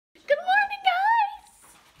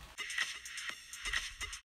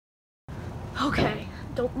Okay,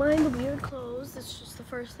 don't mind the weird clothes. It's just the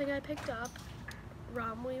first thing I picked up.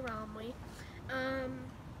 Romley.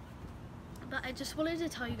 But I just wanted to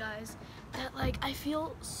tell you guys that, like, I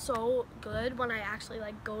feel so good when I actually,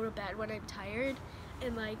 like, go to bed when I'm tired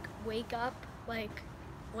and, like, wake up, like,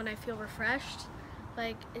 when I feel refreshed.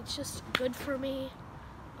 Like, it's just good for me.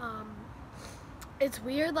 It's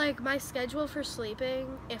weird, like, my schedule for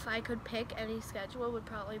sleeping, if I could pick any schedule, would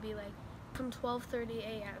probably be, like, from 12:30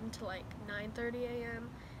 a.m. to, like, 9:30 a.m.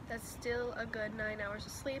 That's still a good 9 hours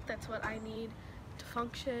of sleep. That's what I need to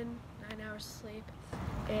function, 9 hours of sleep.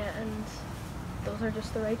 And those are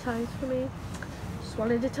just the right times for me. Just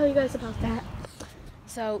wanted to tell you guys about that.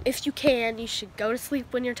 So, if you can, you should go to sleep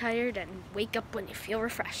when you're tired and wake up when you feel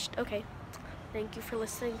refreshed. Okay, thank you for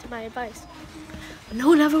listening to my advice. But no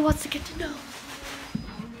one ever wants to get to know.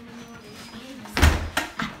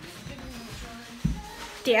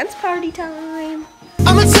 Dance party time.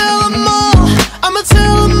 I'ma tell them all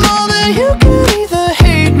that you can either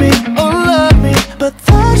hate me or love me, but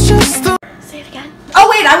that's just the... Say it again. Oh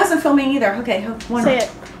wait, I wasn't filming either. Okay, one Say more.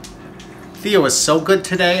 it. Theo was so good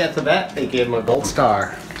today at the vet, they gave him a gold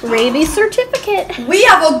star. Rabies certificate. We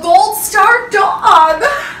have a gold star dog.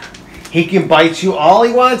 He can bite you all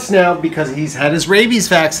he wants now because he's had his rabies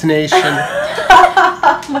vaccination.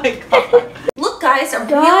 Oh my god. Look guys, a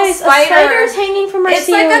real spider. A spider's hanging from our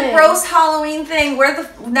ceiling. It's like a gross Halloween thing.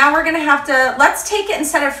 Now we're gonna have to, let's take it and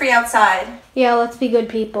set it free outside. Yeah, let's be good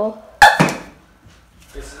people.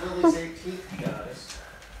 It's Lily's 18th, guys.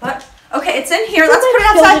 What? Okay, it's in here. Let's put it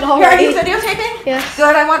outside. Here, are you videotaping? Yes.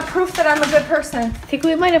 Good, I want proof that I'm a good person. I think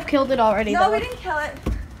we might have killed it already. No, we didn't kill it.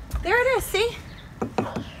 There it is, see?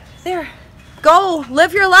 There. Go,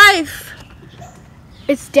 live your life.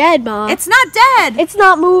 It's dead, Mom. It's not dead. It's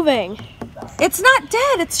not moving. It's not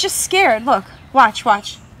dead. It's just scared. Look. Watch.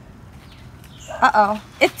 Uh-oh.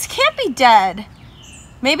 It can't be dead.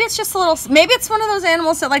 Maybe it's just a little... Maybe it's one of those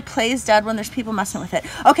animals that, like, plays dead when there's people messing with it.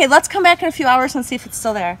 Okay, let's come back in a few hours and see if it's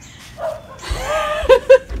still there.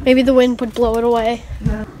 Maybe the wind would blow it away.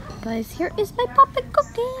 No. Guys, here is my puppet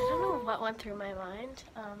cookie. I don't know what went through my mind.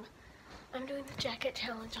 I'm doing the jacket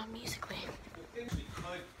challenge on Musical.ly. We could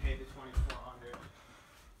pay the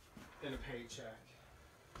 $2,400 in a paycheck.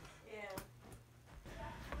 Yeah.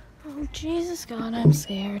 Oh, Jesus God, I'm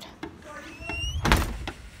scared. I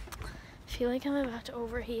feel like I'm about to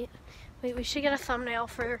overheat. Wait, we should get a thumbnail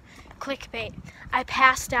for clickbait. I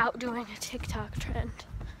passed out doing a TikTok trend.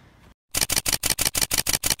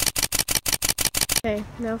 Okay,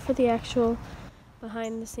 now for the actual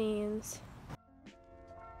behind the scenes.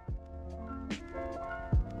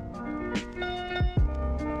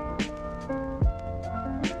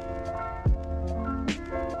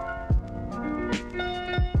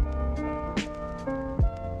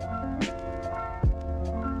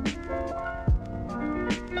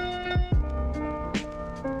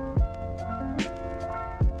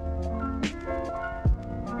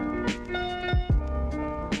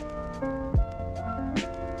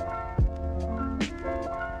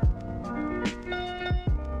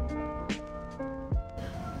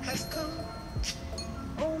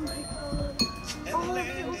 Oh my God. Oh, it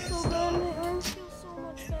feels so good. My arms feel so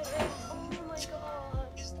much better. Oh my God.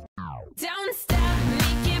 Don't stop,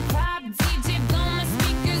 make it pop, DJ blow my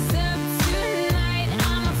speakers up tonight.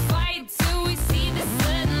 I'ma fight till we see the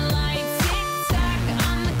sunlight. Tick tock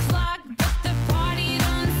on the clock, but the party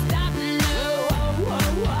don't stop. No.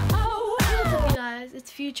 Hey guys,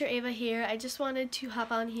 it's Future Ava here. I just wanted to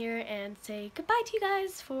hop on here and say goodbye to you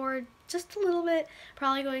guys for just a little bit.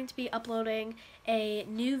 Probably going to be uploading a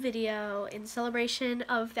new video in celebration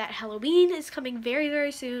of that Halloween is coming very,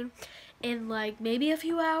 very soon. In like maybe a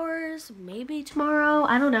few hours, maybe tomorrow,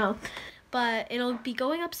 I don't know. But it'll be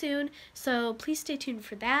going up soon, so please stay tuned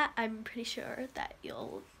for that. I'm pretty sure that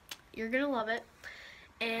you're gonna love it.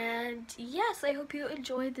 And yes, I hope you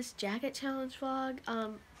enjoyed this jacket challenge vlog.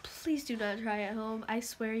 Please do not try at home. I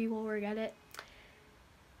swear you will regret it.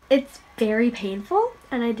 It's very painful,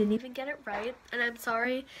 and I didn't even get it right. And I'm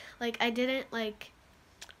sorry, like I didn't like.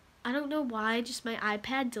 I don't know why, just my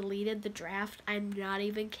iPad deleted the draft. I'm not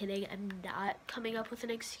even kidding. I'm not coming up with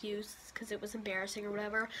an excuse because it was embarrassing or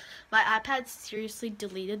whatever. My iPad seriously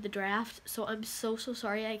deleted the draft, so I'm so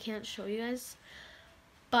sorry I can't show you guys.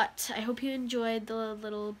 But I hope you enjoyed the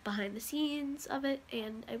little behind the scenes of it,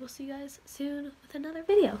 and I will see you guys soon with another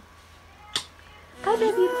video. Bye, my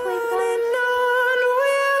beautiful